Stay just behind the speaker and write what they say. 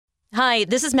Hi,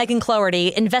 this is Megan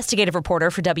Cloherty, investigative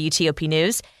reporter for WTOP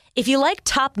News. If you like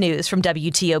top news from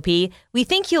WTOP, we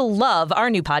think you'll love our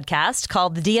new podcast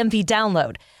called the DMV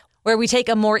Download, where we take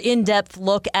a more in-depth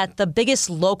look at the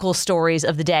biggest local stories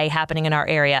of the day happening in our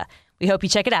area. We hope you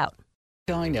check it out.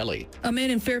 A man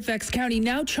in Fairfax County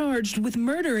now charged with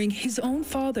murdering his own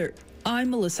father. I'm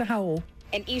Melissa Howell.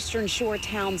 An Eastern Shore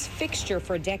town's fixture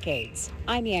for decades.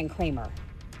 I'm Ann Kramer.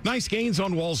 Nice gains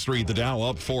on Wall Street. The Dow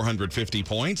up 450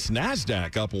 points.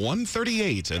 NASDAQ up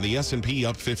 138 and the S&P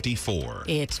up 54.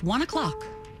 It's 1 o'clock.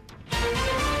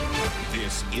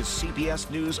 This is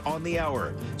CBS News on the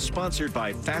Hour, sponsored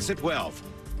by Facet Wealth.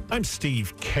 I'm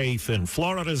Steve Kathan.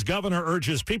 Florida's governor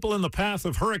urges people in the path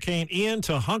of Hurricane Ian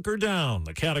to hunker down.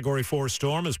 The Category 4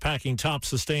 storm is packing top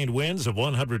sustained winds of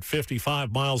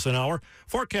 155 miles an hour.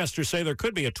 Forecasters say there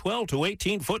could be a 12 to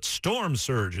 18-foot storm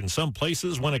surge in some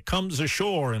places when it comes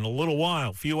ashore in a little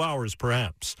while, few hours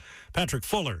perhaps. Patrick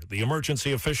Fuller, the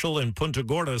emergency official in Punta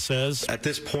Gorda, says, at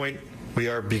this point, we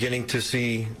are beginning to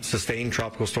see sustained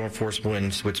tropical storm force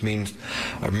winds, which means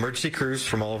emergency crews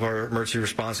from all of our emergency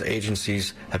response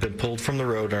agencies have been pulled from the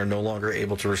road and are no longer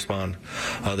able to respond.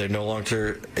 They're no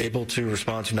longer able to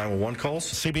respond to 911 calls.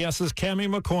 CBS's Cammie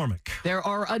McCormick. There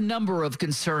are a number of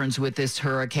concerns with this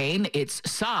hurricane. Its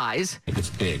size. It's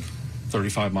big.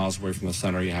 35 miles away from the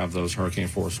center, you have those hurricane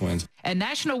force winds. And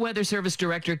National Weather Service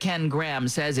Director Ken Graham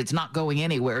says it's not going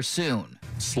anywhere soon.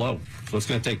 Slow. So it's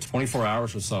going to take 24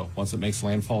 hours or so once it makes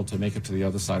landfall to make it to the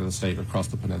other side of the state across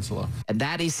the peninsula. And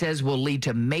that, he says, will lead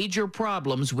to major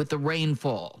problems with the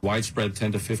rainfall. Widespread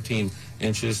 10 to 15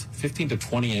 inches, 15 to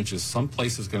 20 inches. Some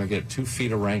places going to get 2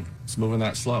 feet of rain. It's moving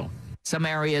that slow. Some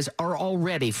areas are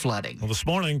already flooding. Well, this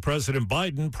morning, President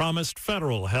Biden promised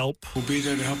federal help. We'll be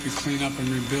there to help you clean up and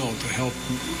rebuild, to help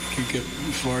you get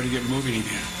Florida get moving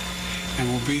again. And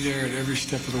we'll be there at every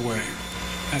step of the way.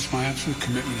 That's my absolute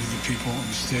commitment to the people of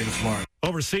the state of Florida.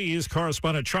 Overseas,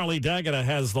 correspondent Charlie D'Agata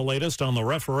has the latest on the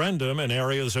referendum in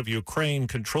areas of Ukraine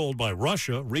controlled by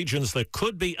Russia, regions that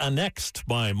could be annexed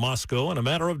by Moscow in a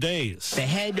matter of days. The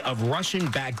head of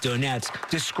Russian-backed Donetsk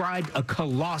described a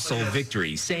colossal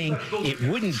victory, saying it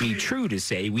wouldn't be true to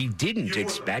say we didn't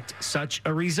expect such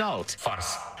a result.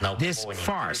 This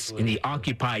farce in the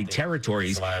occupied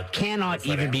territories cannot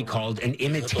even be called an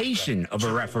imitation of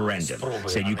a referendum,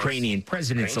 said Ukrainian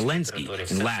President Zelensky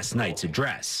in last night's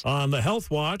address. On the Health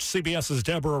Watch, CBS's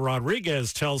Deborah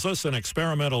Rodriguez tells us an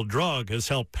experimental drug has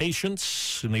helped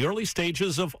patients in the early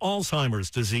stages of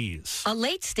Alzheimer's disease. A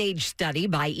late-stage study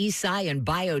by Eisai and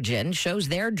Biogen shows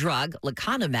their drug,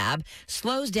 lecanemab,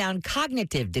 slows down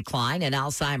cognitive decline in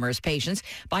Alzheimer's patients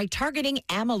by targeting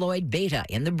amyloid beta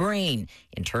in the brain,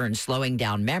 in turn slowing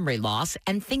down memory loss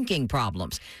and thinking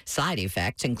problems. Side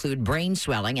effects include brain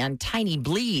swelling and tiny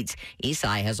bleeds.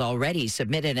 Eisai has already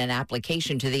submitted an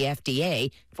application to the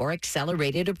FDA for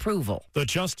accelerated approval. The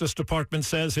Justice Department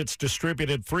says it's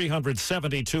distributed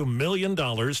 $372 million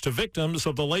to victims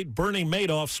of the late Bernie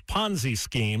Madoff's Ponzi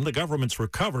scheme. The government's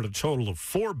recovered a total of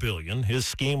 $4 billion. His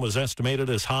scheme was estimated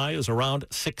as high as around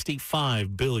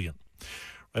 $65 billion.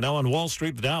 Right now on Wall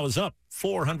Street, the Dow is up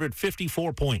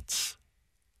 454 points.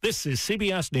 This is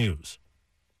CBS News.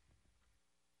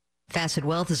 Facet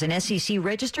Wealth is an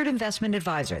SEC-registered investment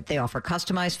advisor. They offer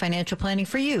customized financial planning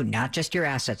for you, not just your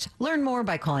assets. Learn more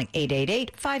by calling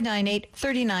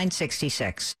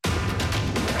 888-598-3966.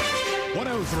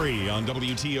 103 on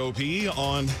WTOP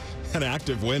on an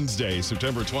active Wednesday,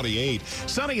 September 28.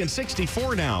 Sunny and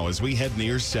 64 now as we head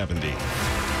near 70.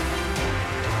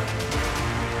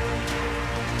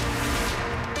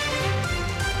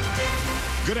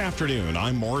 Good afternoon.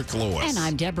 I'm Mark Lewis. And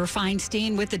I'm Deborah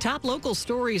Feinstein with the top local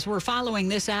stories we're following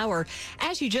this hour.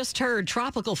 As you just heard,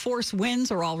 tropical force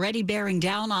winds are already bearing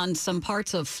down on some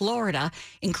parts of Florida,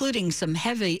 including some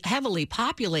heavily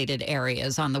populated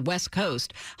areas on the West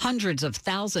Coast. Hundreds of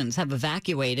thousands have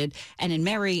evacuated, and in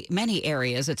many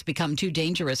areas it's become too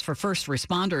dangerous for first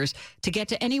responders to get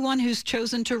to anyone who's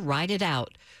chosen to ride it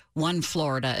out. One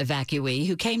Florida evacuee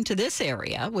who came to this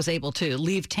area was able to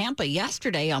leave Tampa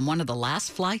yesterday on one of the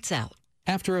last flights out.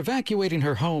 After evacuating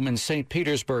her home in St.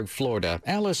 Petersburg, Florida,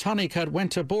 Alice Honeycutt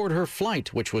went to board her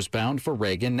flight, which was bound for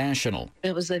Reagan National.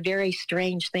 It was a very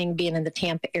strange thing being in the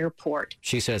Tampa airport.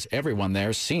 She says everyone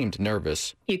there seemed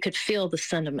nervous. You could feel the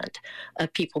sentiment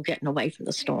of people getting away from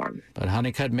the storm. But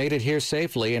Honeycutt made it here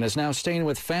safely and is now staying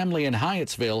with family in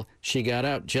Hyattsville. She got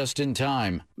out just in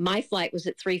time. My flight was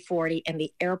at 3:40 and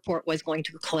the airport was going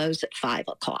to close at 5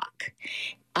 o'clock.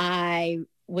 I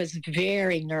was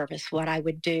very nervous what I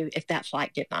would do if that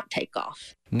flight did not take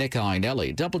off. Nick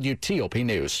Iannelli, WTOP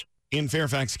News. In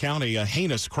Fairfax County, a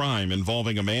heinous crime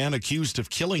involving a man accused of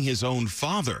killing his own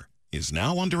father is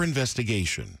now under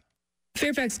investigation.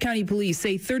 Fairfax County Police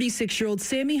say 36-year-old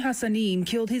Sami Hassanin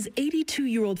killed his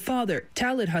 82-year-old father,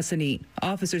 Talit Hassanin.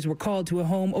 Officers were called to a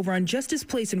home over on Justice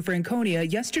Place in Franconia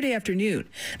yesterday afternoon.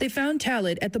 They found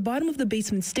Talit at the bottom of the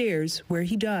basement stairs where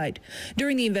he died.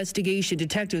 During the investigation,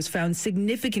 detectives found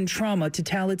significant trauma to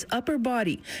Talit's upper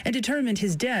body and determined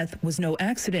his death was no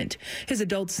accident. His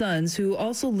adult sons, who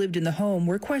also lived in the home,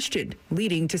 were questioned,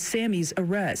 leading to Sami's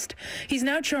arrest. He's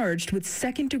now charged with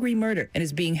second-degree murder and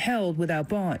is being held without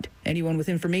bond. Anyone with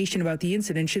information about the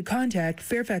incident should contact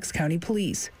Fairfax County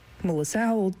Police. Melissa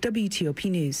Howell,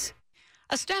 WTOP News.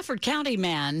 A Stafford County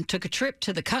man took a trip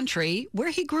to the country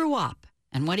where he grew up.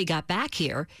 And when he got back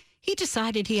here, he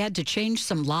decided he had to change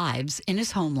some lives in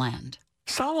his homeland.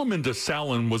 Solomon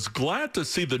DeSalin was glad to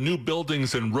see the new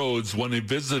buildings and roads when he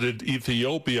visited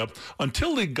Ethiopia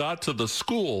until he got to the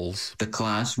schools. The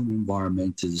classroom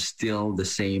environment is still the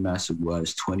same as it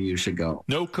was 20 years ago.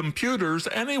 No computers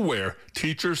anywhere.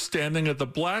 Teachers standing at the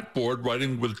blackboard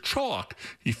writing with chalk.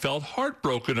 He felt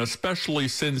heartbroken, especially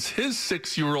since his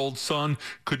 6-year-old son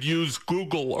could use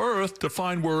Google Earth to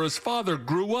find where his father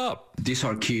grew up. These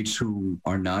are kids who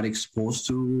are not exposed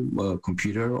to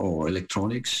computer or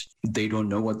electronics. They don't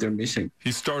know what they're missing.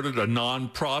 He started a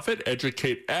nonprofit,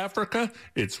 Educate Africa.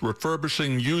 It's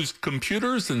refurbishing used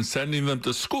computers and sending them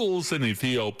to schools in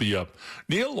Ethiopia.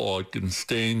 Neil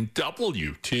Augenstein,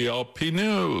 WTOP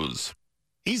News.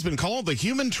 He's been called the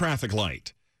human traffic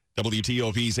light.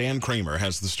 WTOP's Ann Kramer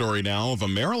has the story now of a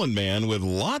Maryland man with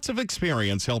lots of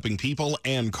experience helping people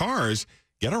and cars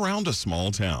get around a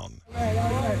small town.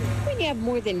 When you have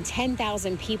more than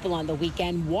 10,000 people on the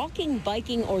weekend walking,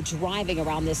 biking, or driving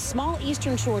around this small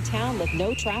Eastern Shore town with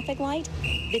no traffic light,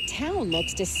 the town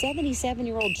looks to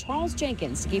 77-year-old Charles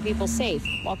Jenkins to keep people safe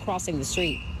while crossing the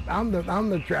street. I'm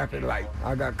the traffic light.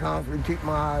 I got constantly keep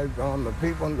my eyes on the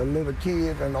people, the little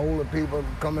kids and older people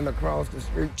coming across the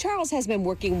street. Charles has been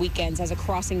working weekends as a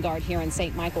crossing guard here in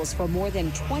St. Michael's for more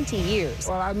than 20 years.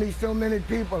 Well, I meet so many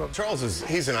people. Charles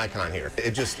he's an icon here.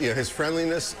 It just, his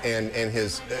friendliness and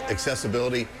his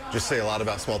accessibility just say a lot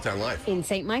about small town life. In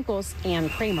St. Michael's, Ann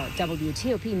Kramer,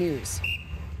 WTOP News.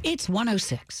 It's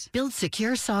 106. Build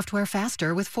secure software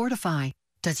faster with Fortify.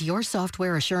 Does your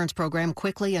software assurance program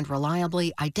quickly and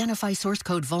reliably identify source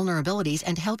code vulnerabilities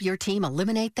and help your team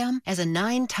eliminate them? As a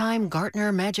 9-time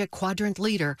Gartner Magic Quadrant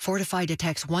leader, Fortify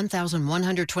detects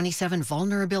 1,127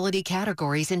 vulnerability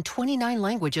categories in 29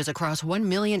 languages across 1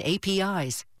 million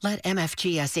APIs. Let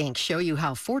MFGS Inc. show you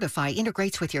how Fortify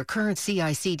integrates with your current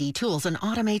CI/CD tools and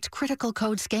automates critical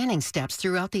code scanning steps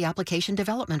throughout the application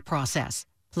development process.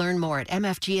 Learn more at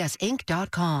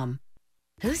mfgsinc.com.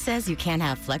 Who says you can't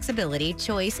have flexibility,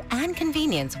 choice, and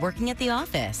convenience working at the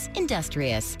office?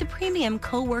 Industrious, the premium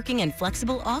co-working and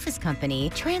flexible office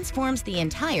company, transforms the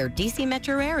entire DC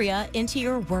metro area into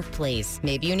your workplace.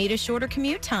 Maybe you need a shorter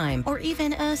commute time or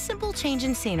even a simple change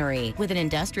in scenery. With an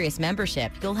Industrious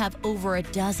membership, you'll have over a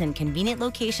dozen convenient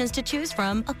locations to choose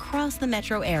from across the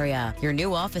metro area. Your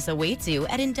new office awaits you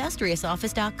at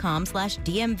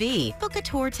industriousoffice.com/DMV. Book a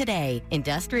tour today.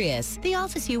 Industrious, the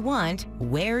office you want,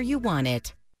 where you want it.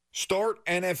 Start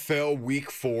NFL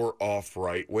Week 4 off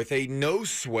right with a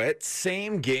no-sweat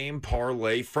same-game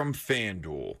parlay from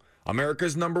FanDuel,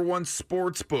 America's #1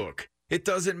 sports book. It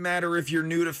doesn't matter if you're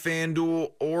new to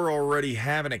FanDuel or already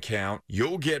have an account,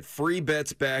 you'll get free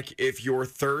bets back if your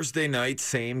Thursday night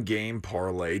same-game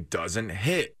parlay doesn't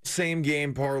hit.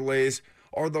 Same-game parlays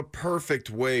are the perfect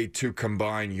way to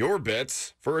combine your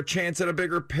bets for a chance at a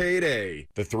bigger payday.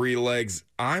 The 3 legs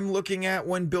I'm looking at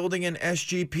when building an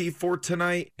SGP for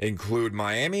tonight include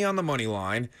Miami on the money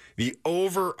line, the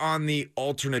over on the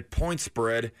alternate point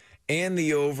spread, and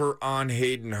the over on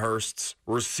Hayden Hurst's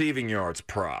receiving yards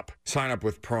prop. Sign up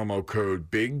with promo code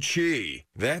Big Chi.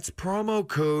 That's promo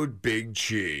code Big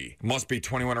Chi. Must be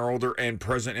 21 or older and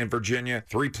present in Virginia.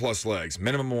 3+ legs.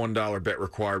 Minimum $1 bet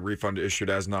required. Refund issued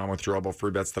as non-withdrawable.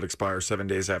 Free bets that expire 7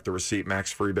 days after receipt.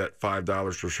 Max free bet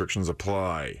 $5. Restrictions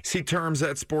apply. See terms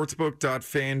at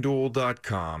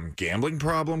sportsbook.fanduel.com. Gambling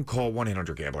problem? Call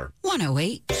 1-800-GAMBLER.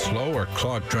 108. Slow or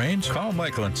clogged drains? Call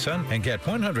Michael & Son and get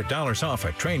 $100 off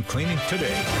a drain cleaning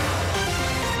today.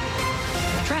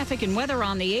 Traffic and weather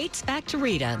on the 8s. Back to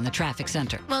Rita in the traffic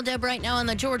center. Well, Deb, right now on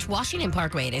the George Washington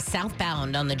Parkway, it is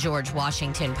southbound on the George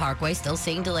Washington Parkway. Still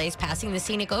seeing delays passing the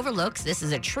scenic overlooks. This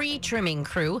is a tree trimming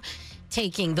crew.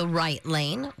 taking the right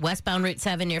lane. Westbound Route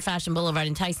 7 near Fashion Boulevard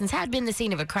and Tyson's had been the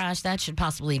scene of a crash. That should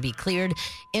possibly be cleared.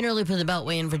 Inner loop of the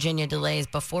Beltway in Virginia delays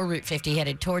before Route 50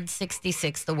 headed towards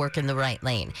 66, the work in the right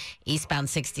lane. Eastbound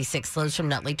 66 slows from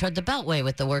Nutley toward the Beltway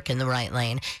with the work in the right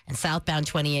lane. And southbound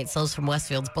 28 slows from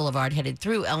Westfields Boulevard headed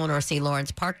through Eleanor C.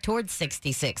 Lawrence Park towards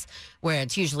 66, where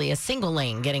it's usually a single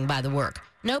lane getting by the work.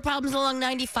 No problems along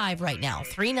 95 right now.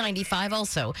 395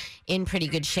 also in pretty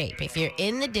good shape. If you're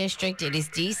in the district, it is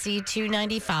DC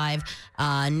 295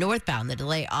 northbound. The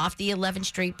delay off the 11th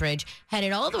Street Bridge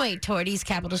headed all the way toward East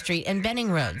Capitol Street and Benning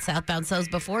Road. Southbound slows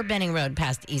before Benning Road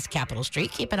past East Capitol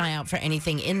Street. Keep an eye out for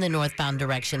anything in the northbound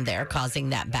direction there causing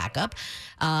that backup.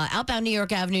 Outbound New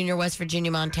York Avenue near West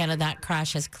Virginia, Montana, that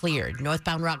crash has cleared.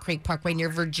 Northbound Rock Creek Parkway near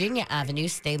Virginia Avenue,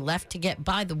 stay left to get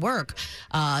by the work.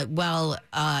 While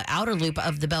outer loop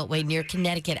of the Beltway near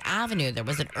Connecticut Avenue, there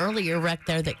was an earlier wreck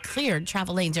there that cleared.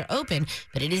 Travel lanes are open,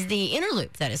 but it is the inner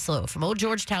loop that is slow from Old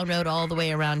Georgetown Road all the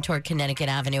way around toward Connecticut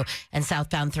Avenue, and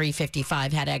southbound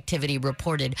 355 had activity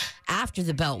reported after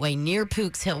the Beltway near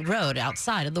Pooks Hill Road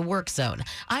outside of the work zone.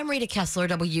 I'm Rita Kessler,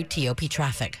 WTOP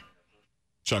Traffic.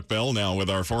 Chuck Bell now with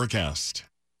our forecast.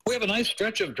 We have a nice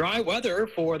stretch of dry weather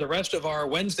for the rest of our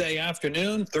Wednesday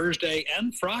afternoon, Thursday,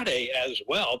 and Friday as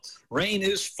well. Rain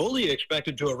is fully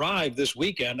expected to arrive this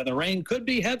weekend, and the rain could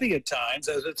be heavy at times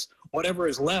as it's whatever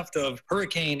is left of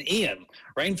Hurricane Ian.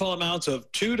 Rainfall amounts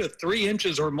of 2 to 3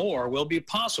 inches or more will be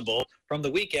possible from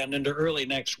the weekend into early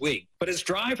next week. But it's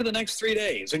dry for the next 3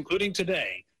 days, including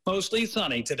today. Mostly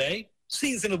sunny today.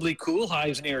 Seasonably cool,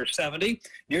 highs near 70.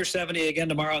 Near 70 again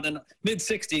tomorrow, and then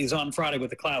mid-60s on Friday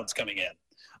with the clouds coming in.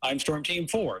 I'm Storm Team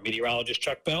 4, meteorologist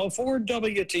Chuck Bell for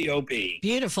WTOP.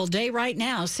 Beautiful day right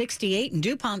now, 68 in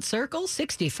DuPont Circle,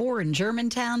 64 in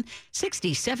Germantown,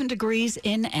 67 degrees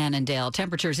in Annandale.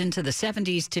 Temperatures into the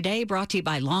 70s today, brought to you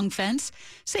by Long Fence.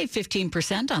 Save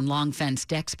 15% on Long Fence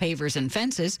decks, pavers, and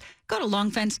fences. Go to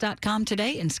longfence.com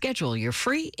today and schedule your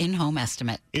free in-home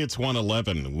estimate. It's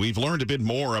 1:11. We've learned a bit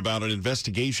more about an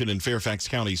investigation in Fairfax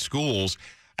County schools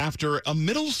after a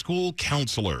middle school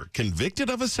counselor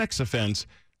convicted of a sex offense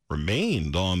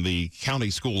remained on the county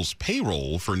school's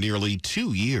payroll for nearly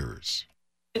 2 years.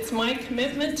 It's my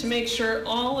commitment to make sure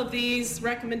all of these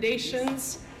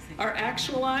recommendations are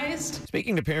actualized.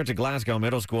 Speaking to parents at Glasgow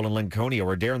Middle School in Lincolnia,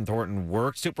 where Darren Thornton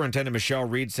worked, Superintendent Michelle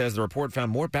Reed says the report found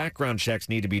more background checks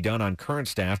need to be done on current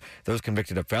staff. Those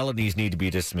convicted of felonies need to be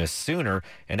dismissed sooner.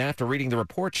 And after reading the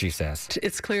report, she says,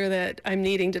 it's clear that I'm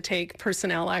needing to take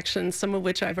personnel actions, some of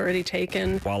which I've already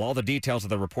taken. While all the details of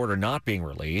the report are not being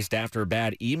released, after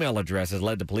bad email addresses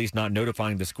led to police not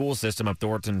notifying the school system of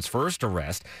Thornton's first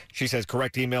arrest, she says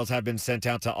correct emails have been sent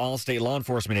out to all state law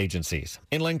enforcement agencies.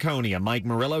 In Lincolnia, Mike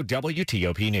Murillo,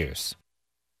 WTOP News.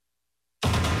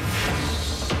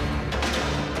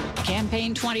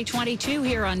 Campaign 2022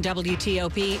 here on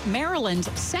WTOP. Maryland's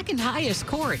second highest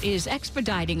court is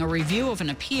expediting a review of an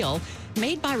appeal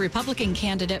made by Republican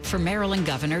candidate for Maryland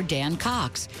Governor Dan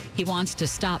Cox. He wants to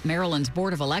stop Maryland's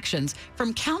Board of Elections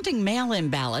from counting mail-in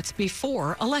ballots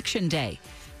before Election Day.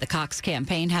 The Cox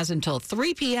campaign has until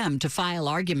 3 p.m. to file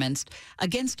arguments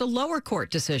against a lower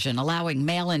court decision allowing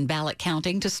mail-in ballot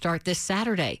counting to start this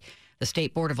Saturday. The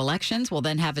State Board of Elections will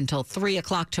then have until 3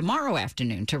 o'clock tomorrow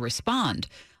afternoon to respond.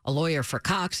 A lawyer for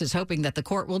Cox is hoping that the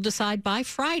court will decide by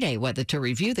Friday whether to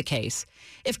review the case.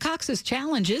 If Cox's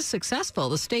challenge is successful,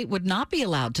 the state would not be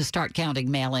allowed to start counting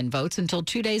mail-in votes until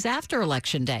 2 days after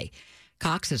Election Day.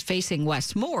 Cox is facing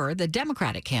Wes Moore, the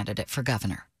Democratic candidate for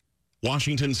governor.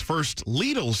 Washington's first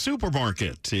Lidl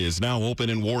supermarket is now open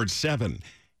in Ward 7.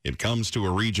 It comes to a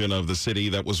region of the city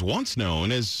that was once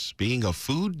known as being a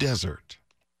food desert.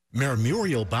 Mayor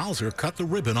Muriel Bowser cut the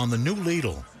ribbon on the new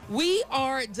Lidl. We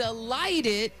are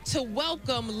delighted to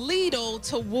welcome Lidl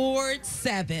to Ward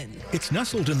 7. It's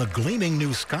nestled in the gleaming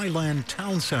new Skyland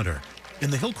Town Center in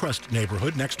the Hillcrest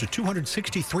neighborhood next to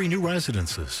 263 new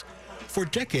residences. For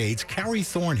decades, Carrie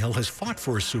Thornhill has fought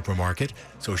for a supermarket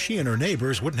so she and her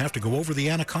neighbors wouldn't have to go over the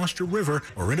Anacostia River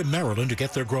or into Maryland to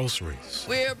get their groceries.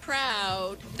 We're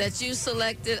proud that you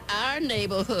selected our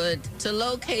neighborhood to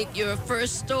locate your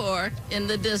first store in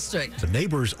the district. The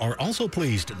neighbors are also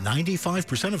pleased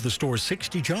 95% of the store's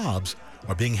 60 jobs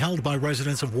are being held by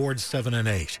residents of Wards 7 and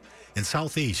 8. In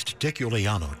Southeast, Dick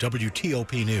Iuliano,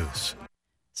 WTOP News.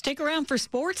 Stick around for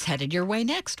sports, headed your way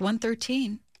next,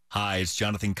 1:13. Hi, it's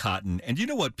Jonathan Cotton, and you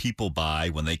know what people buy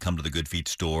when they come to the Good Feet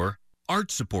store? Art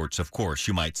supports, of course,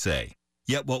 you might say.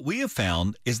 Yet what we have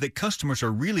found is that customers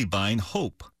are really buying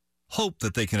hope. Hope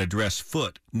that they can address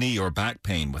foot, knee, or back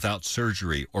pain without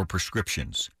surgery or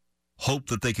prescriptions. Hope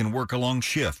that they can work a long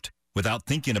shift without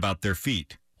thinking about their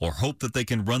feet. Or hope that they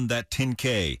can run that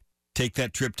 10K take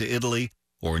that trip to Italy,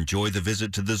 or enjoy the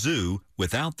visit to the zoo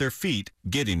without their feet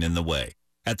getting in the way.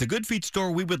 At the Good Feet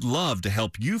store, we would love to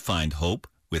help you find hope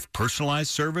with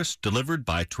personalized service delivered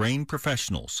by trained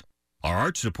professionals. Our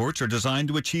arch supports are designed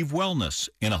to achieve wellness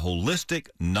in a holistic,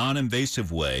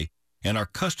 non-invasive way, and our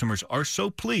customers are so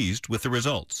pleased with the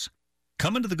results.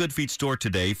 Come into the Good Feet store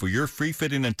today for your free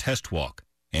fitting and test walk,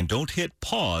 and don't hit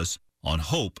pause on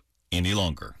hope any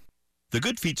longer. The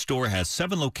Good Feet store has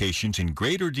 7 locations in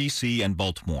Greater D.C. and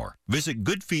Baltimore. Visit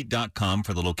goodfeet.com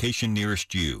for the location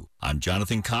nearest you. I'm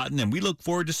Jonathan Cotton, and we look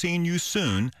forward to seeing you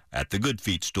soon at the Good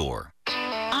Feet store.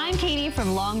 I'm Katie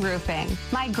from Long Roofing.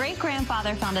 My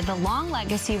great-grandfather founded the Long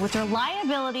legacy with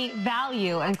reliability,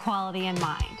 value, and quality in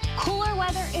mind. Cooler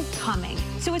weather is coming,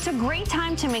 so it's a great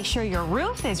time to make sure your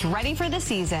roof is ready for the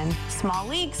season. Small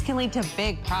leaks can lead to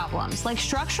big problems like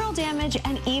structural damage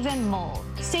and even mold.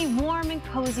 Stay warm and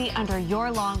cozy under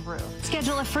your Long roof.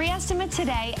 Schedule a free estimate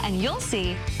today and you'll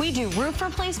see we do roof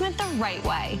replacement the right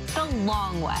way, the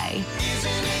long way. Isn't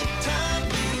it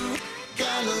time you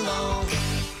got along?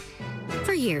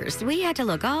 For years, we had to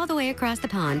look all the way across the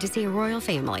pond to see a royal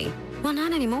family. Well,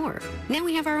 not anymore. Now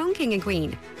we have our own king and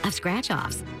queen of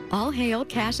scratch-offs. All hail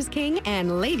Cash is King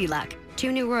and Lady Luck,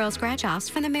 2 new royal scratch-offs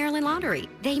from the Maryland Lottery.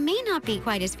 They may not be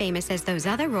quite as famous as those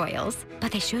other royals,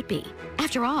 but they should be.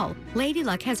 After all, Lady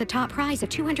Luck has a top prize of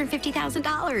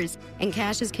 $250,000, and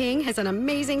Cash is King has an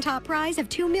amazing top prize of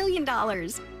 $2 million.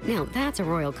 Now that's a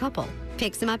royal couple.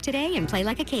 Pick some up today and play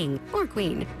like a king or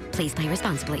queen. Please play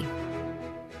responsibly.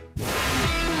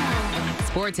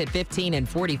 Sports at 15 and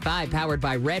 45, powered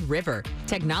by Red River.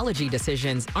 Technology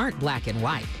decisions aren't black and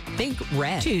white. Think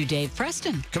red. To Dave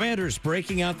Preston. Commanders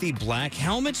breaking out the black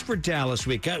helmets for Dallas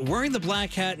week. Wearing the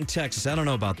black hat in Texas. I don't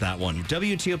know about that one.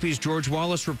 WTOP's George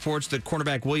Wallace reports that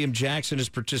cornerback William Jackson is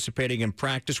participating in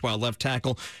practice while left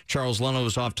tackle Charles Leno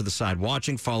is off to the side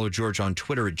watching. Follow George on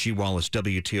Twitter at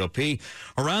GWallacewTOP.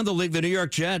 Around the league, the New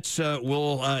York Jets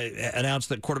will announce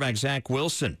that quarterback Zach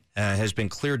Wilson has been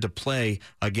cleared to play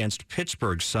against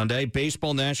Pittsburgh Sunday.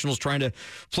 Baseball Nationals trying to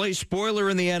play spoiler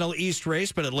in the NL East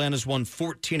race, but Atlanta's won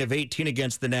 14 of 18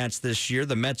 against the Nats this year.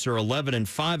 The Mets are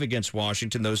 11-5 against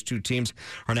Washington. Those two teams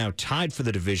are now tied for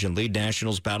the division lead.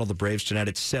 Nationals battle the Braves tonight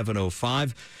at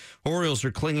 7:05. Orioles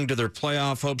are clinging to their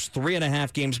playoff hopes,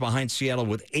 3.5 games behind Seattle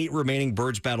with 8 remaining.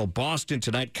 Birds battle Boston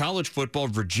tonight. College football,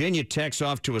 Virginia Tech's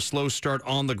off to a slow start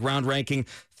on the ground, ranking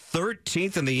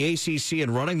 13th in the ACC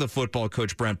and running the football,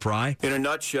 Coach Brent Pry. In a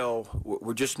nutshell,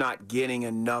 we're just not getting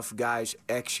enough guys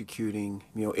executing,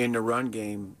 in the run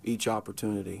game each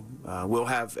opportunity. We'll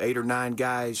have 8 or 9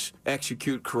 guys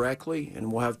execute correctly,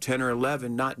 and we'll have 10 or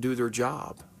 11 not do their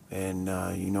job. And,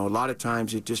 a lot of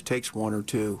times it just takes 1 or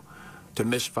 2 to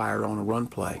misfire on a run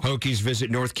play. Hokies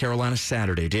visit North Carolina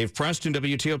Saturday. Dave Preston,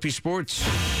 WTOP Sports.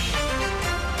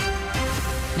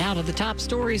 Now to the top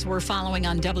stories we're following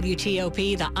on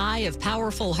WTOP. The eye of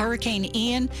powerful Hurricane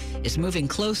Ian is moving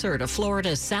closer to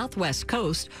Florida's southwest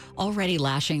coast, already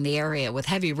lashing the area with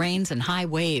heavy rains and high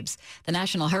waves. The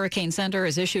National Hurricane Center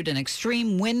has issued an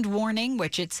extreme wind warning,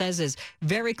 which it says is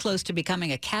very close to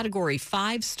becoming a Category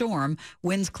 5 storm.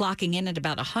 Winds clocking in at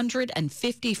about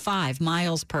 155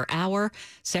 miles per hour.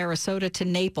 Sarasota to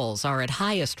Naples are at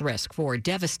highest risk for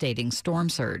devastating storm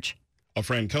surge. A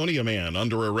Franconia man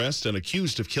under arrest and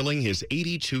accused of killing his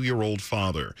 82-year-old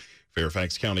father.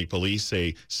 Fairfax County Police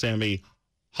say Sami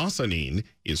Hassanin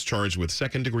is charged with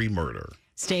second-degree murder.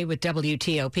 Stay with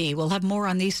WTOP. We'll have more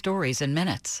on these stories in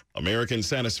minutes. American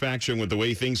satisfaction with the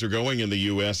way things are going in the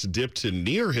U.S. dipped to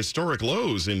near historic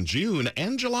lows in June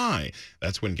and July.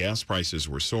 That's when gas prices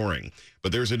were soaring.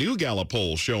 But there's a new Gallup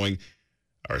poll showing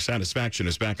our satisfaction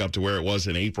is back up to where it was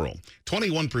in April.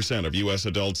 21% of U.S.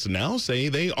 adults now say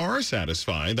they are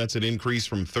satisfied. That's an increase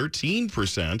from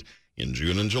 13% in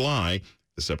June and July.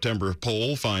 The September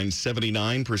poll finds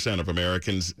 79% of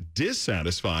Americans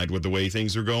dissatisfied with the way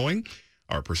things are going.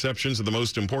 Our perceptions of the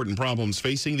most important problems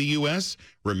facing the U.S.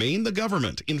 remain the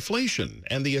government, inflation,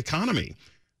 and the economy.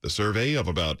 The survey of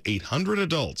about 800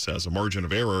 adults has a margin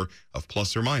of error of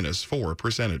plus or minus 4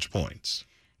 percentage points.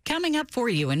 Coming up for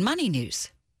you in Money News.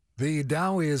 The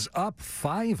Dow is up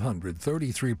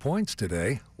 533 points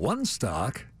today. One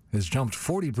stock has jumped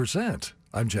 40%.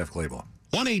 I'm Jeff Clable.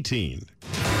 118.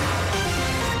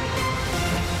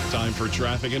 Time for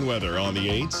traffic and weather on the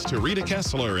 8s to Rita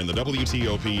Kessler in the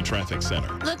WTOP Traffic Center.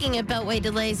 Looking at Beltway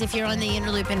delays, if you're on the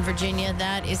Interloop in Virginia,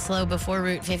 that is slow before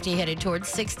Route 50 headed towards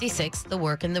 66, the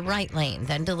work in the right lane.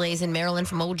 Then delays in Maryland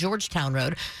from Old Georgetown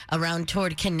Road around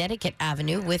toward Connecticut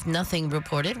Avenue with nothing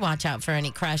reported. Watch out for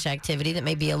any crash activity that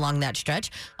may be along that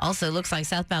stretch. Also, looks like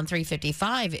southbound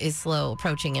 355 is slow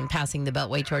approaching and passing the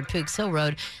Beltway toward Pooks Hill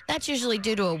Road. That's usually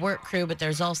due to a work crew, but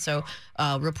there's also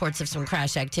reports of some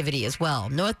crash activity as well.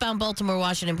 Northbound Baltimore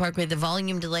Washington Parkway, the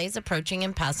volume delays approaching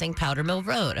and passing Powder Mill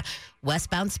Road.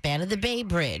 Westbound span of the Bay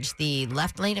Bridge, the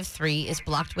left lane of 3 is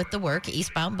blocked with the work.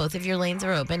 Eastbound, both of your lanes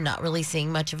are open, not really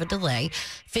seeing much of a delay.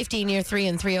 50 near 3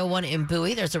 and 301 in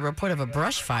Bowie, there's a report of a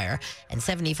brush fire. And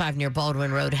 75 near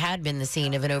Baldwin Road had been the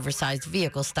scene of an oversized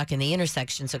vehicle stuck in the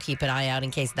intersection, so keep an eye out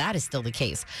in case that is still the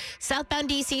case. Southbound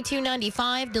DC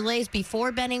 295, delays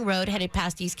before Benning Road headed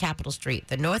past East Capitol Street.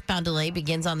 The northbound delay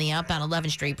begins on the outbound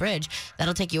 11th Street Bridge.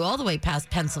 That'll take you all the way past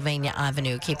Pennsylvania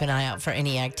Avenue. Keep an eye out for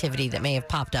any activity that may have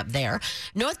popped up there.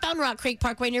 Northbound Rock Creek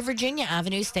Parkway near Virginia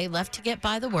Avenue, stay left to get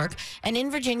by the work. And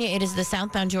in Virginia, it is the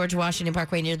southbound George Washington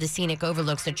Parkway near the Scenic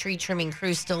Overlooks. The tree trimming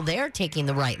crew still there taking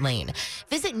the right lane.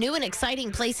 Visit new and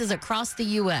exciting places across the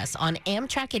U.S. On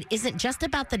Amtrak, it isn't just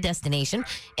about the destination.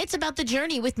 It's about the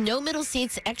journey with no middle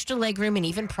seats, extra legroom, and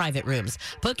even private rooms.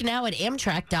 Book now at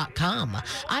Amtrak.com.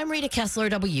 I'm Rita Kessler,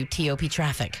 WTOP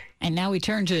Traffic. And now we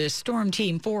turn to Storm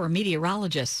Team 4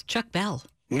 meteorologist Chuck Bell.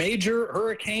 Major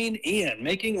Hurricane Ian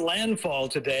making landfall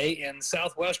today in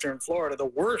southwestern Florida. The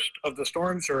worst of the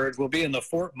storm surge will be in the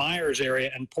Fort Myers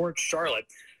area and Port Charlotte.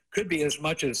 Could be as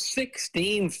much as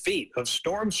 16 feet of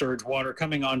storm surge water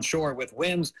coming on shore with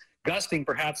winds gusting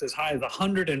perhaps as high as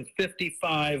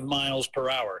 155 miles per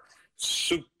hour.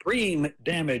 Supreme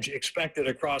damage expected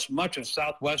across much of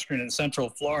southwestern and central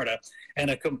Florida, and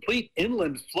a complete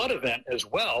inland flood event as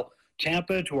well.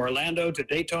 Tampa to Orlando to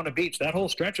Daytona Beach, that whole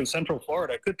stretch of central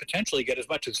Florida could potentially get as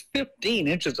much as 15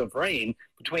 inches of rain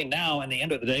between now and the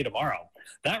end of the day tomorrow.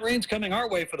 That rain's coming our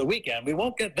way for the weekend. We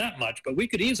won't get that much, but we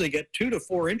could easily get 2 to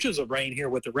 4 inches of rain here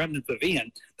with the remnants of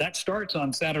Ian. That starts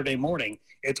on Saturday morning.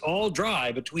 It's all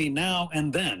dry between now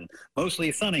and then.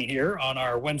 Mostly sunny here on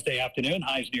our Wednesday afternoon,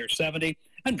 highs near 70,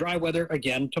 and dry weather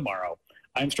again tomorrow.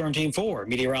 I'm Storm Team 4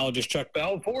 meteorologist Chuck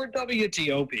Bell for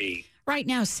WTOP. Right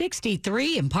now,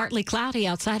 63 and partly cloudy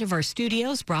outside of our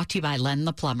studios, brought to you by Len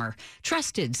the Plumber.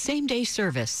 Trusted same-day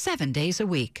service 7 days a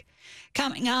week.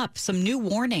 Coming up, some new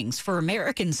warnings for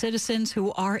American citizens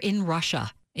who are in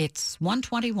Russia. It's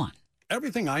 1:21.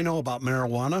 Everything I know about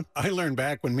marijuana, I learned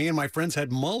back when me and my friends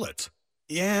had mullets.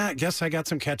 Yeah, I guess I got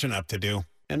some catching up to do.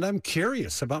 And I'm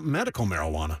curious about medical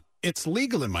marijuana. It's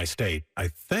legal in my state, I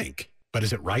think. But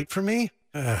is it right for me?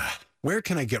 Where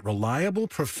can I get reliable,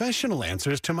 professional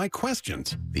answers to my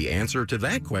questions? The answer to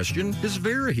that question is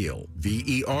Veriheal,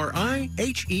 VERIHEAL.com.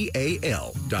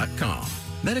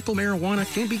 Medical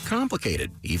marijuana can be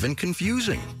complicated, even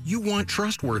confusing. You want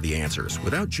trustworthy answers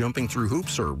without jumping through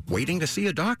hoops or waiting to see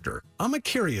a doctor. I'm a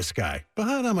curious guy,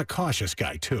 but I'm a cautious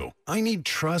guy, too. I need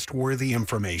trustworthy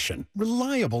information,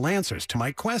 reliable answers to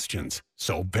my questions.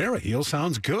 So Veriheal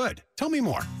sounds good. Tell me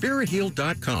more.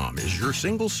 Veriheal.com is your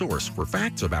single source for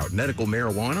facts about medical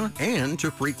marijuana and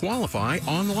to pre-qualify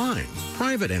online.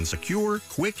 Private and secure,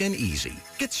 quick and easy.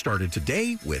 Get started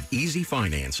today with easy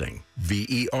financing.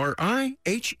 VERIHEAL.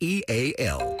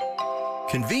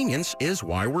 Convenience is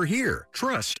why we're here.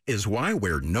 Trust is why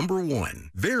we're number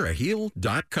one.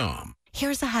 Veriheal.com.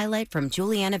 Here's a highlight from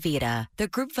Juliana Vita, the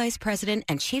Group Vice President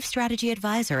and Chief Strategy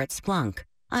Advisor at Splunk,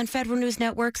 on Federal News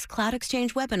Network's Cloud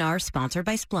Exchange webinar sponsored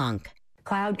by Splunk.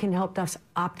 Cloud can help us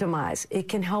optimize. It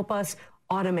can help us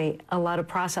automate a lot of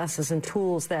processes and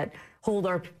tools that hold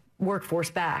our workforce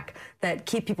back, that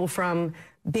keep people from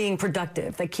being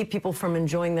productive, that keep people from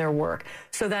enjoying their work.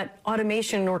 So that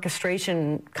automation and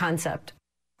orchestration concept.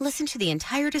 Listen to the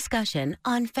entire discussion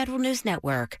on Federal News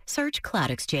Network. Search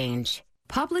Cloud Exchange.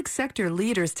 Public sector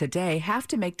leaders today have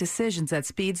to make decisions at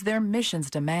speeds their missions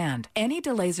demand. Any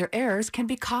delays or errors can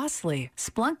be costly.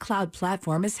 Splunk Cloud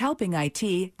Platform is helping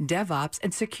IT, DevOps,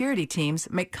 and security teams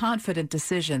make confident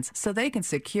decisions so they can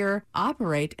secure,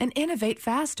 operate, and innovate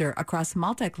faster across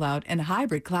multi-cloud and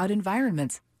hybrid cloud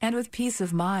environments. And with peace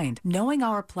of mind, knowing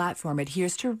our platform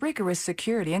adheres to rigorous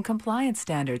security and compliance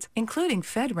standards, including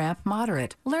FedRAMP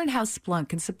Moderate. Learn how Splunk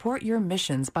can support your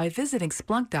missions by visiting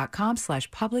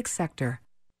splunk.com/public sector.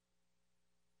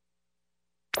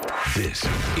 This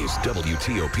is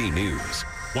WTOP News.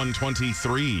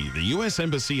 123. The U.S.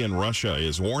 Embassy in Russia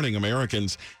is warning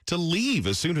Americans to leave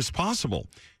as soon as possible.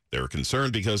 They're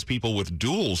concerned because people with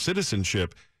dual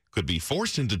citizenship could be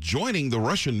forced into joining the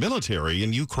Russian military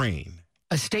in Ukraine.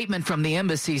 A statement from the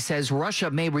embassy says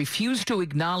Russia may refuse to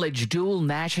acknowledge dual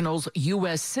nationals'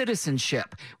 U.S.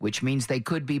 citizenship, which means they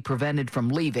could be prevented from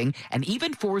leaving and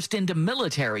even forced into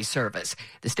military service.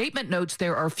 The statement notes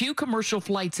there are few commercial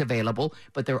flights available,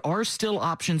 but there are still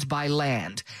options by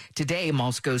land. Today,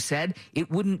 Moscow said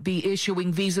it wouldn't be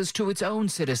issuing visas to its own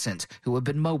citizens who have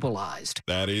been mobilized.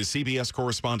 That is CBS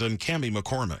correspondent Cammie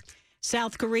McCormick.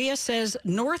 South Korea says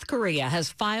North Korea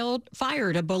has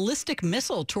fired a ballistic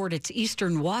missile toward its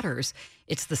eastern waters.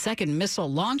 It's the second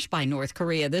missile launched by North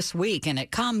Korea this week, and it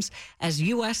comes as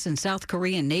U.S. and South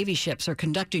Korean Navy ships are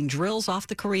conducting drills off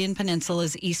the Korean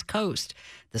Peninsula's east coast.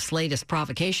 This latest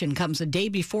provocation comes a day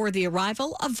before the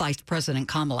arrival of Vice President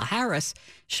Kamala Harris.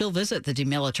 She'll visit the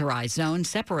demilitarized zone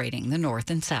separating the North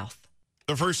and South.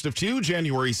 The first of two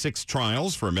January 6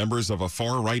 trials for members of a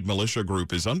far-right militia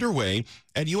group is underway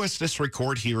at U.S. District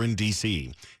Court here in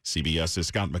D.C. CBS's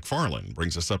Scott McFarland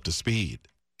brings us up to speed.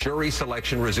 Jury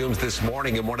selection resumes this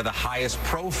morning in one of the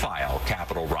highest-profile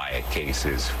Capitol riot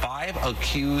cases. 5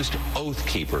 accused Oath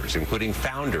Keepers, including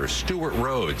founder Stewart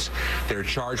Rhodes. They're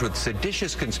charged with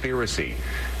seditious conspiracy,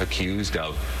 accused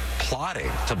of plotting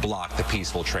to block the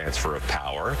peaceful transfer of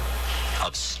power,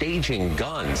 of staging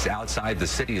guns outside the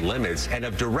city limits, and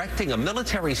of directing a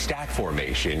military stack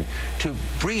formation to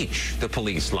breach the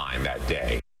police line that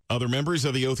day. Other members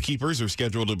of the Oath Keepers are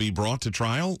scheduled to be brought to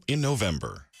trial in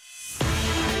November.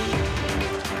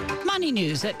 Money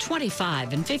news at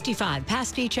 25 and 55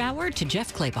 past each hour to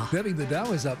Jeff Claybaugh. Debbie, the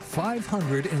Dow is up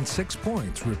 506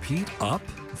 points. Repeat, up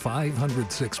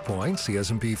 506 points. The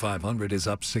S&P 500 is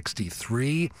up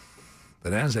 63. The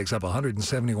Nasdaq's up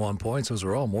 171 points. Those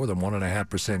are all more than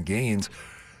 1.5% gains.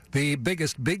 The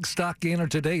biggest big stock gainer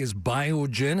today is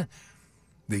Biogen.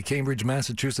 The Cambridge,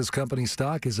 Massachusetts company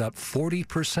stock is up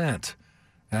 40%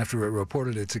 after it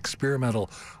reported its experimental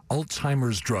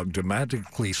Alzheimer's drug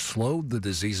dramatically slowed the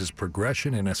disease's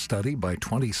progression in a study by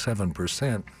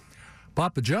 27%.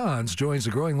 Papa John's joins a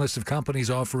growing list of companies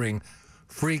offering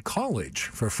free college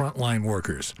for frontline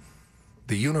workers.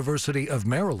 The University of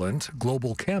Maryland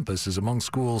Global Campus is among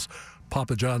schools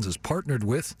Papa John's has partnered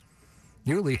with.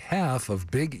 Nearly half of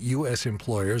big U.S.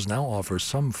 employers now offer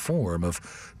some form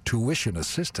of tuition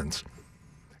assistance.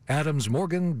 Adams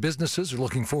Morgan businesses are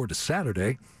looking forward to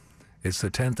Saturday. It's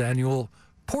the 10th annual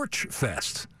Porch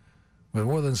Fest, with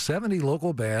more than 70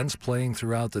 local bands playing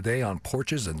throughout the day on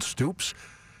porches and stoops.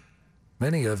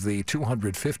 Many of the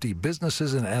 250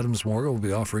 businesses in Adams Morgan will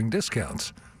be offering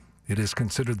discounts. It is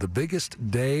considered the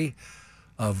biggest day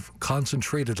of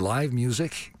concentrated live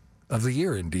music of the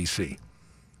year in D.C.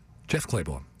 Jeff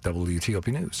Claiborne, WTOP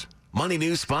News. Money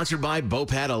News sponsored by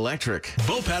Bopat Electric.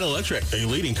 Bopat Electric, a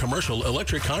leading commercial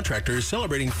electric contractor, is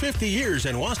celebrating 50 years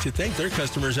and wants to thank their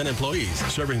customers and employees.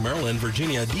 Serving Maryland,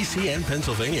 Virginia, D.C., and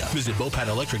Pennsylvania. Visit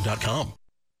BopatElectric.com.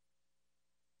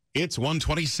 It's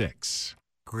 1:26.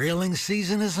 Grilling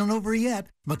season isn't over yet.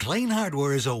 McLean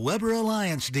Hardware is a Weber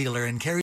Alliance dealer and carries